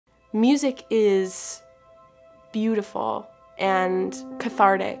Music is beautiful and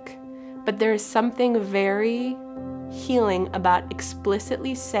cathartic, but there is something very healing about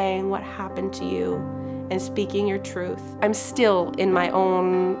explicitly saying what happened to you and speaking your truth. I'm still in my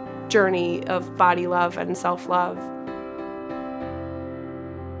own journey of body love and self-love.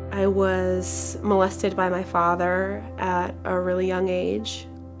 I was molested by my father at a really young age.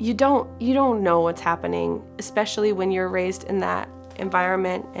 You don't know what's happening, especially when you're raised in that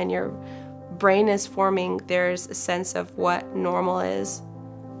environment and your brain is forming. There's a sense of what normal is.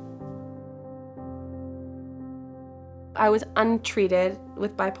 I was untreated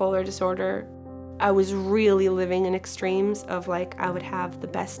with bipolar disorder. I was really living in extremes of like, I would have the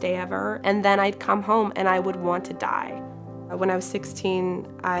best day ever, and then I'd come home and I would want to die. When I was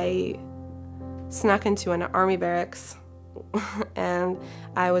 16, I snuck into an army barracks and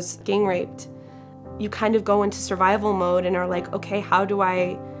I was gang raped. You kind of go into survival mode and are like, okay, how do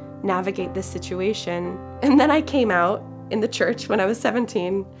I navigate this situation? And then I came out in the church when I was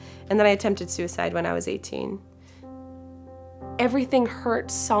 17, and then I attempted suicide when I was 18. Everything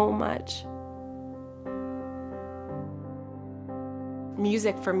hurt so much.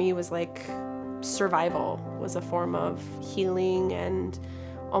 Music for me was like survival, was a form of healing and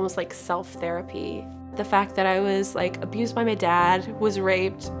almost like self-therapy. The fact that I was like abused by my dad, was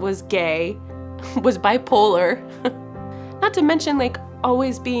raped, was gay, was bipolar, not to mention like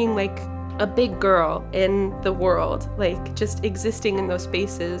always being like a big girl in the world, like just existing in those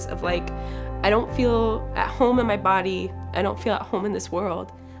spaces of like, I don't feel at home in my body, I don't feel at home in this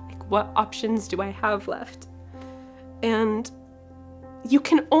world. Like, what options do I have left? And you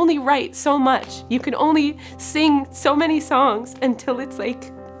can only write so much. You can only sing so many songs until it's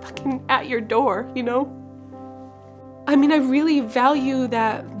like fucking at your door, you know? I mean, I really value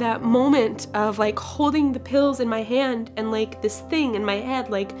that moment of like holding the pills in my hand and like this thing in my head,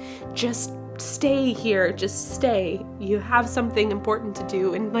 like, just stay here, just stay. You have something important to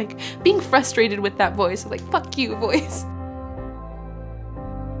do, and like being frustrated with that voice, like, fuck you, voice.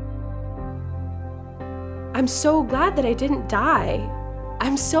 I'm so glad that I didn't die.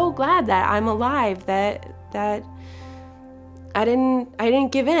 I'm so glad that I'm alive, that I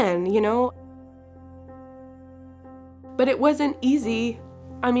didn't give in, you know? But it wasn't easy.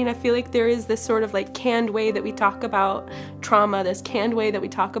 I mean, I feel like there is this sort of like canned way that we talk about trauma, this canned way that we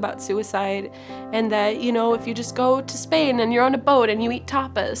talk about suicide, and that, you know, if you just go to Spain and you're on a boat and you eat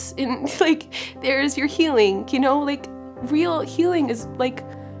tapas, and like, there's your healing, you know? Like, real healing is like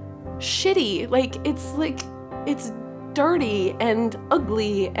shitty. Like, it's dirty and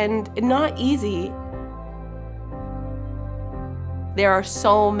ugly and not easy. There are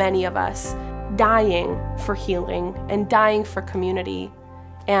so many of us dying for healing and dying for community,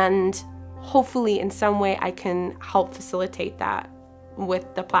 and hopefully in some way I can help facilitate that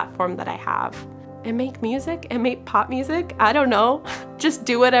with the platform that I have. And make music and make pop music, I don't know, just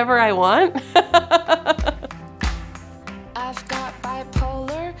do whatever I want. I've got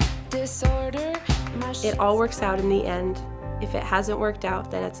bipolar disorder. It all works out in the end. If it hasn't worked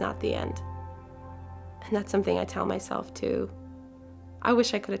out, then it's not the end. And that's something I tell myself too. I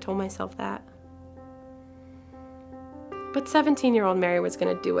wish I could have told myself that. But 17-year-old Mary was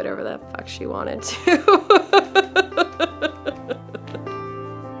gonna do whatever the fuck she wanted to.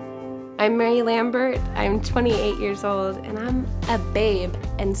 I'm Mary Lambert, I'm 28 years old, and I'm a babe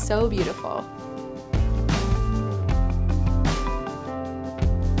and so beautiful.